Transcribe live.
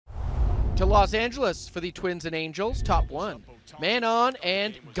to Los Angeles for the Twins and Angels. Top one. Man on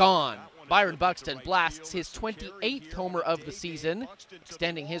and gone. Byron Buxton blasts his 28th homer of the season,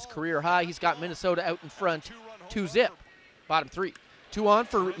 extending his career high. He's got Minnesota out in front 2-0. Bottom three. 2 on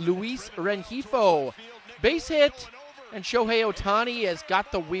for Luis Rengifo. Base hit, and Shohei Ohtani has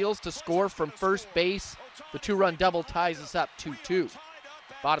got the wheels to score from first base. The 2-run double ties us up 2-2.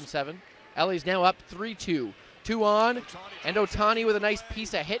 Bottom 7. LA's now up 3-2. 2 on, and Ohtani with a nice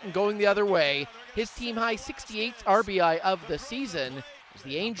piece of hit and going the other way. His team high 68th RBI of the season as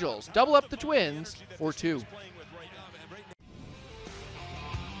the Angels double up the Twins 4-2.